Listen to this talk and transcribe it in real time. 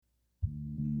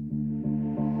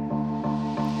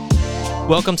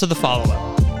Welcome to The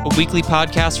Follow-Up, a weekly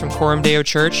podcast from Coram Deo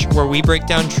Church where we break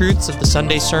down truths of the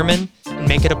Sunday sermon and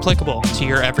make it applicable to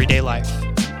your everyday life.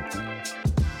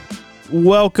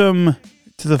 Welcome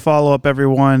to The Follow-Up,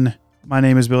 everyone. My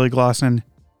name is Billy Glosson,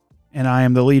 and I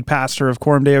am the lead pastor of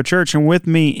Coram Deo Church, and with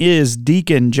me is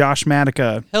Deacon Josh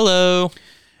Matica. Hello.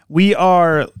 We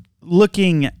are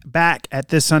looking back at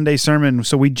this Sunday sermon,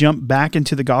 so we jump back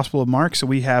into the Gospel of Mark, so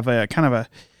we have a kind of a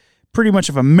pretty much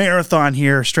of a marathon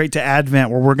here straight to Advent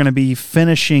where we're going to be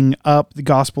finishing up the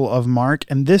Gospel of Mark.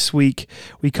 And this week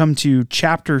we come to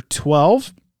chapter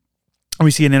 12. And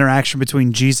we see an interaction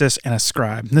between Jesus and a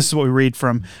scribe. And this is what we read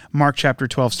from Mark chapter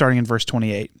 12, starting in verse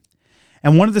 28.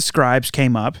 And one of the scribes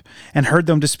came up and heard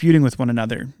them disputing with one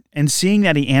another. And seeing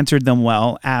that he answered them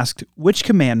well, asked, "Which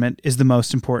commandment is the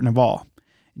most important of all?"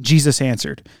 Jesus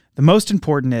answered, "The most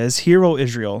important is, Hear, O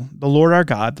Israel, the Lord our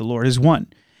God, the Lord is one.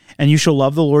 And you shall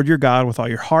love the Lord your God with all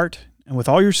your heart, and with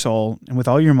all your soul, and with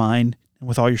all your mind, and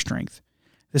with all your strength.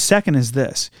 The second is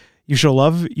this, you shall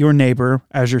love your neighbor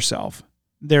as yourself.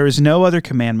 There is no other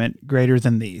commandment greater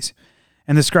than these."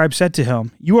 And the scribe said to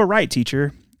him, "You are right,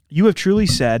 teacher. You have truly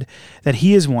said that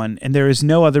he is one, and there is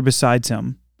no other besides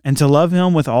him. And to love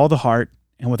him with all the heart,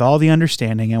 and with all the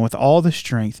understanding, and with all the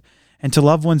strength, and to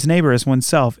love one's neighbor as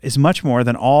oneself is much more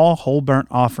than all whole burnt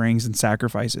offerings and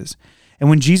sacrifices." And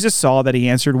when Jesus saw that he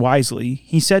answered wisely,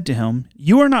 he said to him,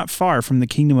 "You are not far from the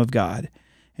kingdom of God."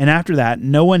 And after that,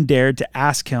 no one dared to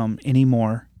ask him any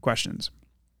more questions.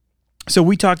 So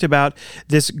we talked about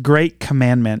this great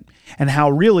commandment and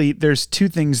how really there's two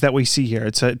things that we see here.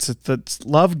 It's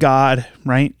love God,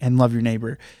 right, and love your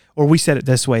neighbor. Or we said it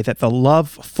this way, that the love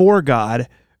for God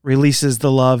releases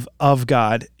the love of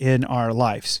God in our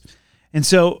lives. And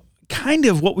so kind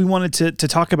of what we wanted to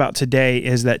talk about today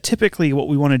is that typically what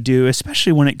we want to do,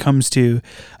 especially when it comes to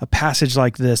a passage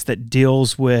like this that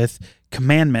deals with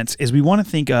commandments, is we want to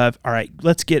think of, all right,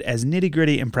 let's get as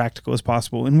nitty-gritty and practical as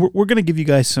possible. And we're going to give you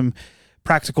guys some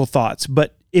practical thoughts.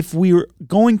 But if we're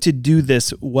going to do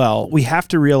this well, we have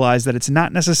to realize that it's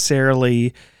not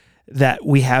necessarily that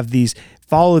we have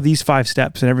follow these 5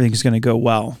 steps and everything's going to go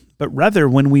well. But rather,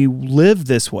 when we live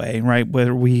this way, right,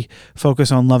 where we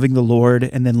focus on loving the Lord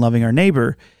and then loving our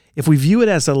neighbor, if we view it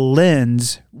as a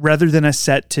lens rather than a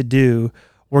set to do,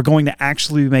 we're going to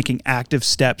actually be making active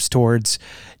steps towards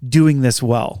doing this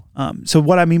well. So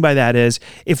what I mean by that is,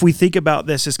 if we think about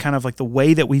this as kind of like the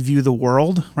way that we view the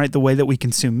world, right, the way that we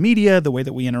consume media, the way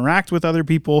that we interact with other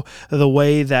people, the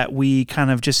way that we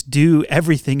kind of just do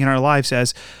everything in our lives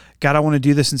as, God, I want to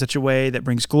do this in such a way that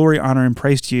brings glory, honor, and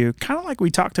praise to you, kind of like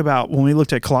we talked about when we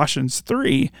looked at Colossians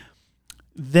 3,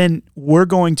 then we're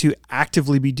going to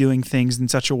actively be doing things in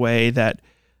such a way that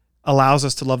allows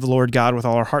us to love the Lord God with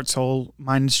all our heart, soul,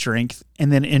 mind, and strength,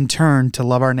 and then in turn to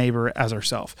love our neighbor as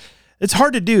ourselves. It's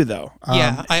hard to do, though.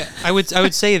 I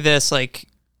would say this, like,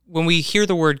 when we hear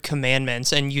the word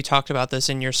commandments, and you talked about this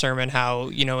in your sermon, how,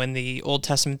 in the Old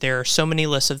Testament, there are so many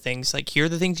lists of things, like, here are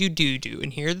the things you do,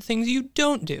 and here are the things you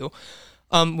don't do.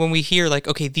 When we hear, like,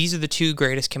 okay, these are the 2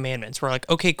 greatest commandments, we're like,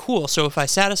 okay, cool, so if I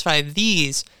satisfy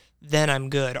these, then I'm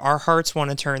good. Our hearts want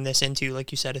to turn this into,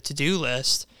 like you said, a to-do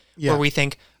list, where we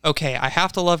think, okay, I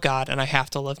have to love God, and I have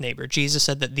to love neighbor. Jesus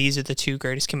said that these are the 2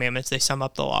 greatest commandments. They sum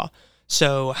up the law.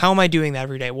 So how am I doing that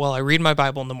every day? Well, I read my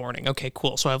Bible in the morning. Okay,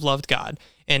 cool. So I've loved God.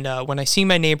 And when I see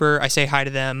my neighbor, I say hi to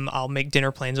them. I'll make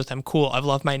dinner plans with them. Cool. I've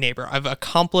loved my neighbor. I've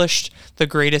accomplished the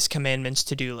greatest commandments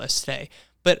to-do list today.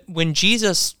 But when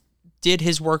Jesus did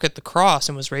his work at the cross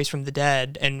and was raised from the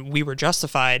dead and we were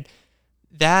justified,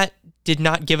 that did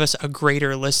not give us a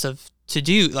greater list of to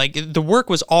do. Like, the work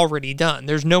was already done.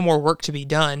 There's no more work to be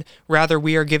done. Rather,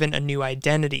 we are given a new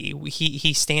identity.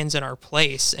 He stands in our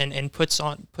place and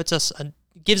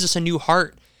gives us a new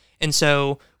heart. And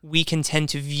so we can tend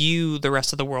to view the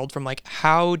rest of the world from, like,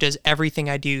 how does everything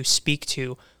I do speak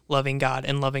to loving God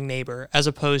and loving neighbor, as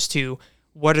opposed to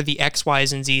what are the X,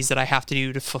 Y's, and Z's that I have to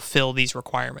do to fulfill these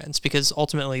requirements? Because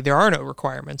ultimately there are no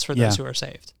requirements for those who are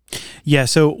saved. Yeah,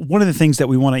 so one of the things that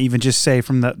we want to even just say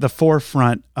from the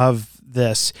forefront of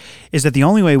this is that the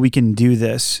only way we can do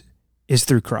this is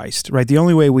through Christ, right? The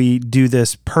only way we do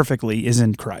this perfectly is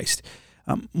in Christ.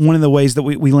 One of the ways that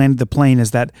we landed the plane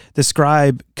is that the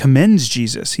scribe commends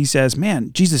Jesus. He says,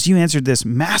 "Man, Jesus, you answered this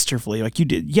masterfully, like you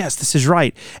did. Yes, this is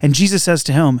right." And Jesus says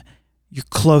to him, "You're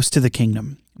close to the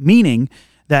kingdom," meaning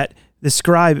that the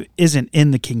scribe isn't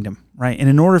in the kingdom, right? And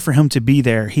in order for him to be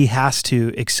there, he has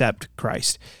to accept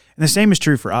Christ. And the same is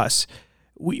true for us.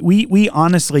 We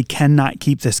honestly cannot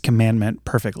keep this commandment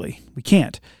perfectly. We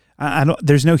can't.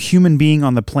 There's no human being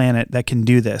on the planet that can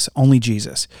do this, only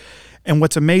Jesus. And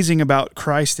what's amazing about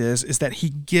Christ is that he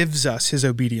gives us his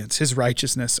obedience, his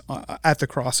righteousness at the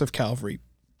cross of Calvary.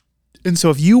 And so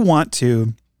if you want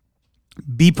to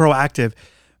be proactive,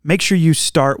 make sure you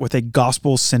start with a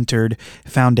gospel-centered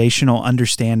foundational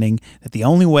understanding that the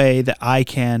only way that I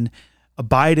can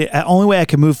only way I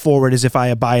can move forward is if I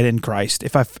abide in Christ,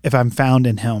 if I'm found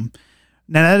in him.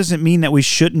 Now, that doesn't mean that we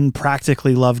shouldn't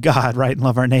practically love God, right, and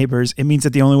love our neighbors. It means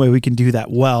that the only way we can do that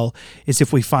well is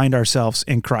if we find ourselves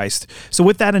in Christ. So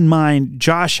with that in mind,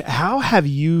 Josh, how have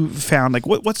you found, like,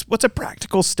 what's a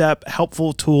practical step,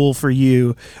 helpful tool for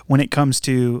you when it comes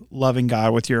to loving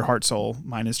God with your heart, soul,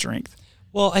 mind, and strength?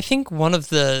 Well, I think one of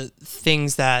the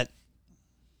things that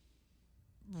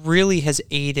really has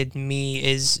aided me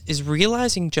is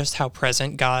realizing just how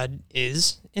present God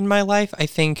is in my life. I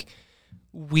think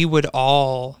we would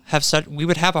all have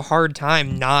a hard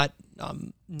time not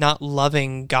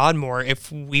loving God more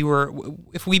if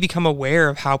we become aware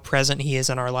of how present he is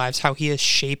in our lives, how he is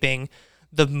shaping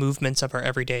the movements of our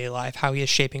everyday life, how he is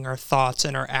shaping our thoughts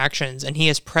and our actions, and he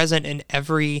is present in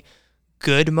every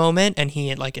good moment, and he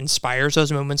inspires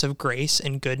those moments of grace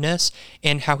and goodness,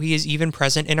 and how he is even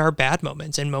present in our bad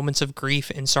moments and moments of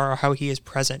grief and sorrow, how he is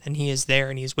present and he is there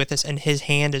and he's with us and his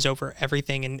hand is over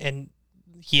everything, and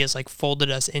he has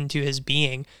folded us into his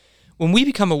being. When we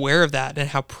become aware of that and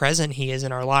how present he is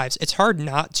in our lives, it's hard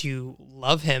not to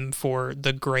love him for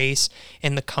the grace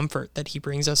and the comfort that he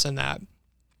brings us in that.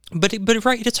 But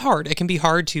right, it's hard. It can be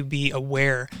hard to be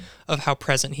aware of how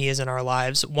present he is in our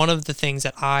lives. One of the things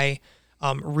that I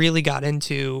really got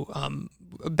into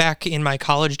back in my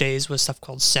college days was stuff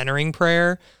called centering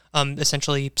prayer,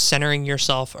 essentially centering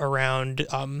yourself around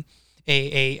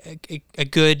a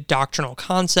good doctrinal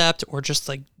concept, or just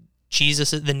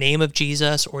Jesus, the name of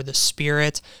Jesus, or the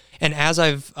Spirit. And as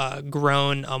I've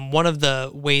grown, one of the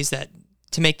ways that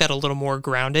to make that a little more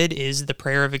grounded is the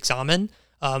prayer of Examen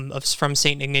from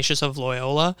St. Ignatius of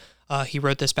Loyola. He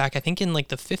wrote this back, I think, in the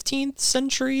 15th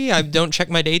century. I don't check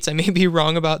my dates. I may be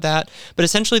wrong about that. But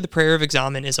essentially, the prayer of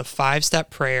Examen is a 5-step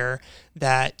prayer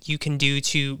that you can do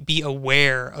to be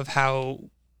aware of how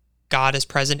God is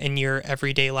present in your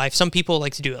everyday life. Some people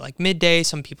like to do it midday.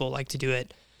 Some people like to do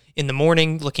it in the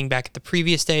morning, looking back at the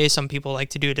previous day. Some people like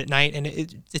to do it at night. And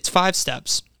it's 5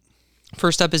 steps.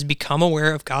 First step is become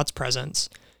aware of God's presence.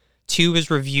 2 is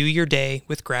review your day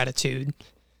with gratitude.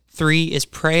 3 is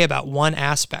pray about one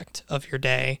aspect of your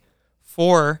day.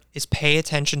 4 is pay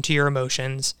attention to your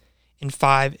emotions. And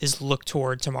 5 is look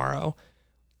toward tomorrow.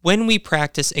 When we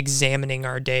practice examining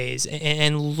our days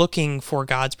and looking for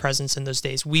God's presence in those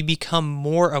days, we become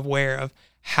more aware of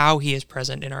how he is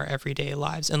present in our everyday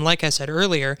lives. And like I said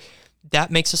earlier,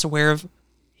 that makes us aware of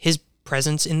his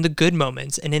presence in the good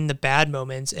moments and in the bad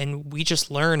moments. And we just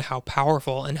learn how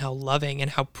powerful and how loving and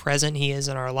how present he is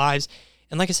in our lives.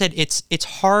 And like I said, it's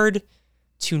hard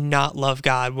to not love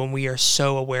God when we are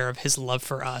so aware of his love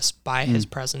for us by his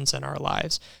presence in our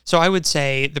lives. So I would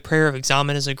say the prayer of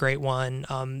Examen is a great one.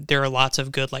 There are lots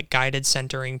of good guided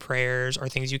centering prayers or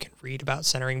things you can read about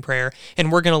centering prayer.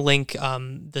 And we're going to link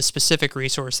the specific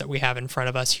resource that we have in front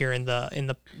of us here in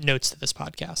the notes to this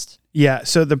podcast. Yeah.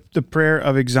 So the prayer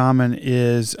of Examen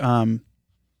is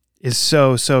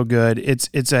so good.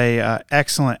 It's a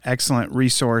excellent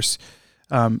resource.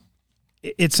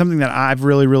 It's something that I've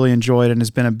really, really enjoyed and has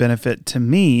been a benefit to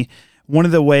me. One of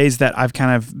the ways that I've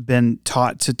kind of been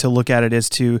taught to look at it is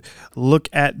to look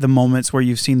at the moments where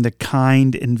you've seen the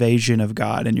kind invasion of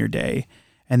God in your day,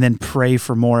 and then pray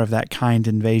for more of that kind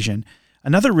invasion.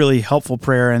 Another really helpful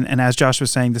prayer, and as Josh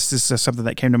was saying, this is something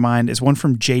that came to mind, is one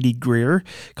from J.D. Greer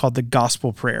called the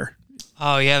Gospel Prayer.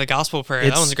 Oh yeah, the Gospel Prayer.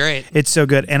 That one's great. It's so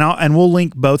good, and we'll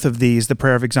link both of these, the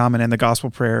Prayer of Examen and the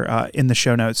Gospel Prayer, in the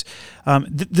show notes.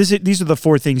 These are the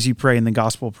 4 things you pray in the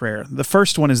Gospel Prayer. The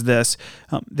first one is this: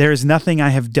 there is nothing I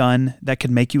have done that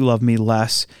could make you love me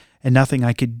less, and nothing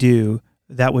I could do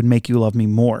that would make you love me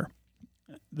more.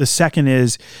 The second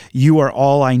is, you are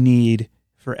all I need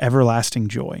for everlasting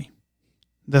joy.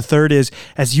 The third is,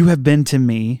 as you have been to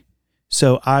me,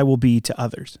 so I will be to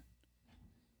others.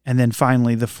 And then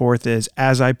finally, the fourth is,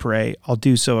 as I pray, I'll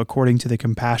do so according to the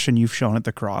compassion you've shown at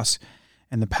the cross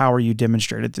and the power you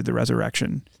demonstrated through the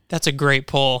resurrection. That's a great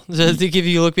poll. To give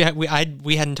you a look behind,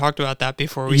 we hadn't talked about that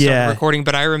before we started recording,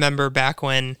 but I remember back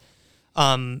when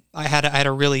I had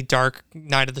a really dark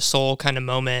night of the soul kind of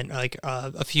moment,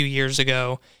 a few years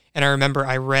ago, and I remember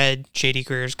I read J.D.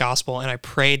 Greer's Gospel, and I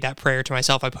prayed that prayer to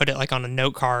myself. I put it on a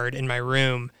note card in my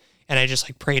room, and I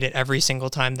just prayed it every single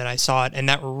time that I saw it. And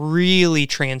that really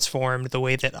transformed the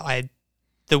way that I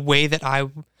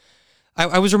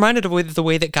was reminded of the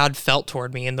way that God felt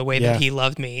toward me and the way that he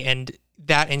loved me. And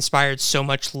that inspired so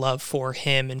much love for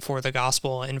him and for the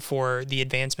gospel and for the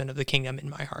advancement of the kingdom in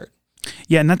my heart.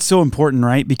 Yeah, and that's so important,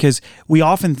 right? Because we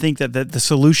often think that the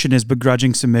solution is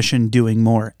begrudging submission, doing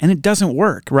more, and it doesn't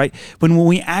work, right? When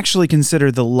we actually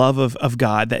consider the love of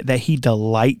God, that he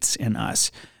delights in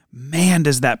us, man,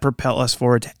 does that propel us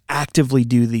forward to actively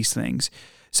do these things.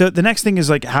 So the next thing is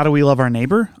like, how do we love our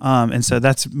neighbor? And so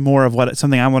that's more of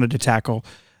something I wanted to tackle.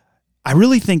 I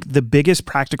really think the biggest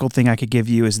practical thing I could give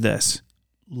you is this: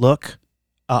 look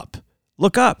up.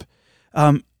 Look up.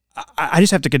 I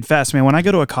just have to confess, man, when I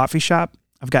go to a coffee shop,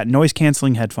 I've got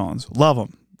noise-canceling headphones. Love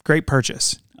them. Great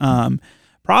purchase.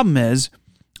 Problem is,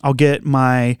 I'll get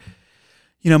my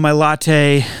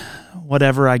latte,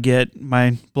 whatever I get,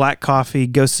 my black coffee,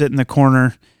 go sit in the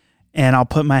corner, and I'll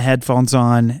put my headphones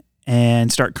on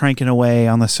and start cranking away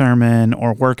on the sermon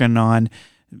or working on,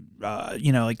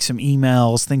 like some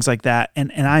emails, things like that.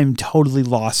 And I'm totally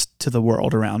lost to the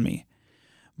world around me.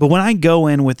 But when I go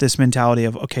in with this mentality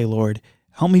of, okay, Lord,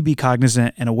 help me be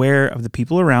cognizant and aware of the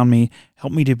people around me.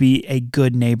 Help me to be a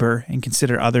good neighbor and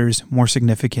consider others more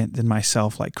significant than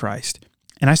myself, like Christ.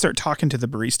 And I start talking to the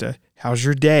barista. How's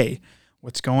your day?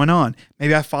 What's going on?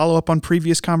 Maybe I follow up on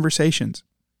previous conversations.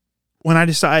 When I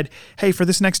decide, hey, for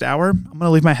this next hour, I'm going to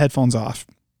leave my headphones off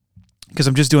because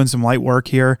I'm just doing some light work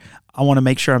here. I want to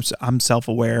make sure I'm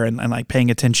self-aware and like paying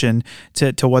attention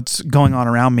to what's going on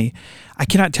around me. I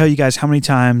cannot tell you guys how many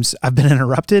times I've been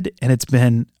interrupted, and it's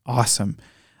been awesome.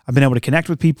 I've been able to connect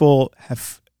with people,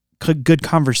 have good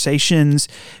conversations.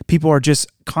 People are just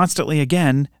constantly,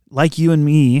 again, like you and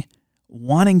me,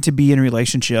 wanting to be in a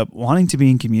relationship, wanting to be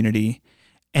in community,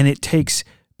 and it takes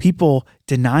people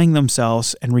denying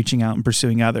themselves and reaching out and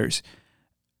pursuing others.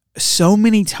 So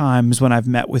many times when I've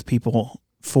met with people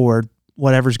for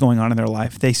whatever's going on in their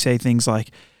life, they say things like,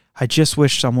 I just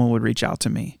wish someone would reach out to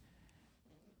me.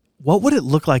 What would it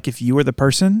look like if you were the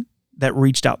person that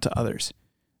reached out to others?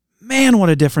 Man, what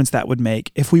a difference that would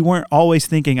make if we weren't always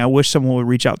thinking, I wish someone would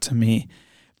reach out to me.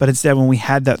 But instead, when we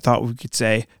had that thought, we could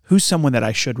say, who's someone that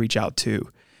I should reach out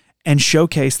to? And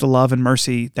showcase the love and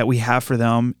mercy that we have for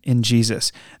them in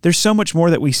Jesus. There's so much more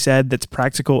that we said that's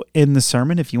practical in the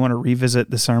sermon, if you want to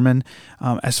revisit the sermon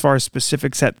as far as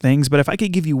specific set things. But if I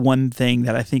could give you one thing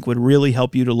that I think would really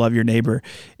help you to love your neighbor,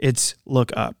 it's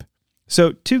look up.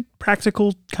 So 2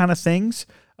 practical kind of things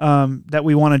that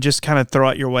we want to just kind of throw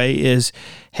out your way is,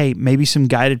 hey, maybe some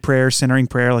guided prayer, centering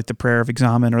prayer, like the prayer of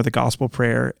examen or the gospel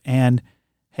prayer, and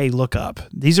hey, look up.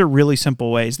 These are really simple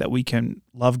ways that we can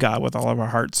love God with all of our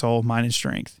heart, soul, mind, and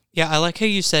strength. Yeah, I like how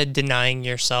you said denying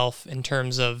yourself in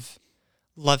terms of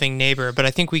loving neighbor, but I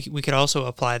think we could also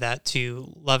apply that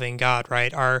to loving God,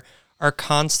 right? Our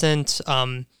constant,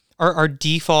 our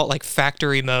default like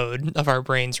factory mode of our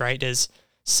brains, right, is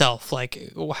self.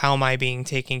 Like, how am I being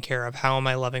taken care of? How am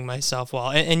I loving myself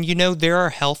well? And there are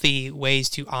healthy ways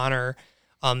to honor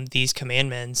these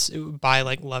commandments by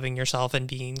like loving yourself and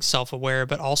being self-aware,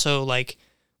 but also like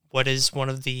what is one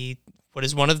of the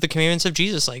commandments of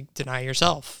Jesus? Like, deny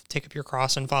yourself, take up your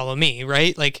cross and follow me,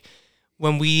 right? Like,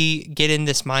 when we get in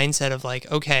this mindset of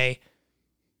like, okay,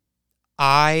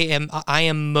 I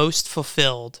am most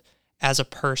fulfilled as a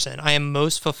person. I am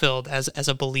most fulfilled as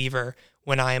a believer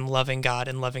when I am loving God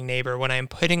and loving neighbor, when I'm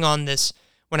putting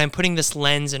this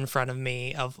lens in front of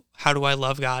me of how do I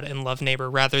love God and love neighbor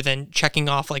rather than checking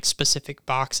off like specific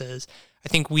boxes. I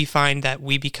think we find that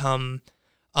we become,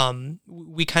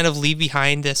 we kind of leave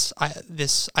behind this,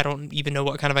 I don't even know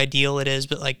what kind of ideal it is,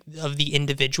 but like of the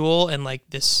individual and like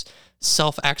this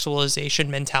self-actualization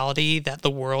mentality that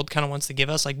the world kind of wants to give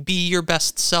us, like be your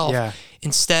best self. Yeah.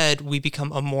 Instead, we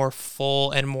become a more full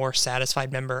and more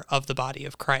satisfied member of the body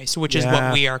of Christ, which is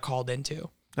what we are called into.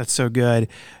 That's so good.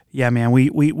 Yeah, man,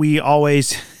 we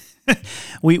always,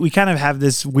 we kind of have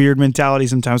this weird mentality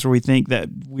sometimes where we think that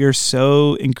we're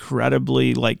so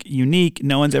incredibly like unique.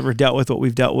 No one's ever dealt with what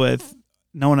we've dealt with.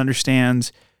 No one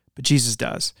understands, but Jesus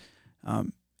does.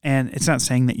 And it's not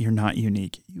saying that you're not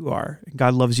unique. You are.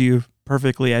 God loves you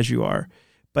perfectly as you are,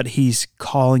 but he's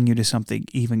calling you to something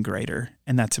even greater,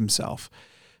 and that's himself.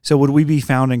 So would we be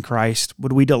found in Christ?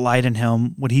 Would we delight in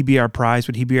him? Would he be our prize?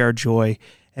 Would he be our joy?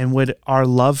 And would our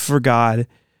love for God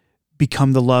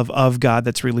become the love of God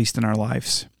that's released in our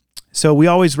lives? So we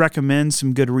always recommend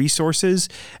some good resources,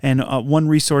 and one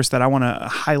resource that I want to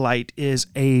highlight is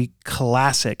a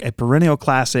classic, a perennial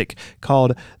classic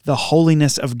called The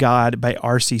Holiness of God by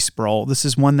R.C. Sproul. This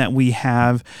is one that we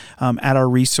have at our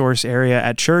resource area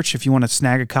at church. If you want to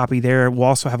snag a copy there, we'll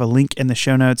also have a link in the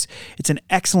show notes. It's an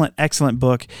excellent, excellent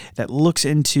book that looks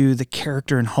into the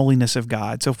character and holiness of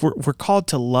God. So if we're called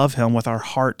to love him with our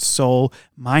heart, soul,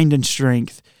 mind, and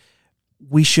strength,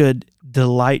 we should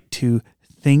delight to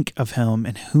think of him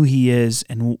and who he is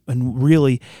and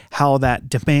really how that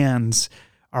demands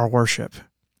our worship.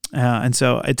 And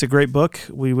so it's a great book.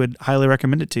 We would highly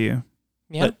recommend it to you.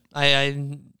 Yeah, but I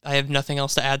have nothing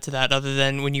else to add to that other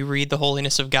than when you read The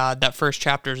Holiness of God, that first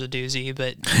chapter is a doozy,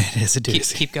 but it is a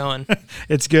doozy. Keep going.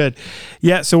 It's good.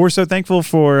 Yeah, so we're so thankful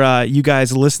for you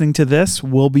guys listening to this.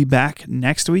 We'll be back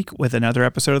next week with another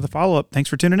episode of The Follow-Up. Thanks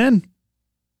for tuning in.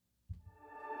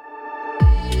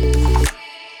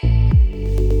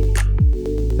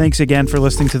 Thanks again for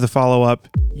listening to The Follow-Up.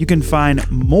 You can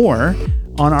find more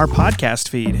on our podcast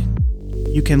feed.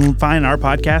 You can find our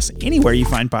podcast anywhere you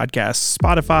find podcasts,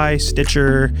 Spotify,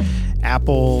 Stitcher,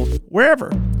 Apple, wherever.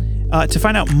 To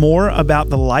find out more about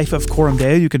the life of Coram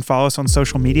Deo, you can follow us on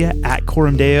social media at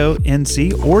Coram Deo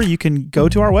NC, or you can go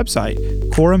to our website,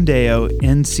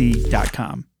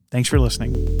 coramdeonc.com. Thanks for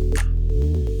listening.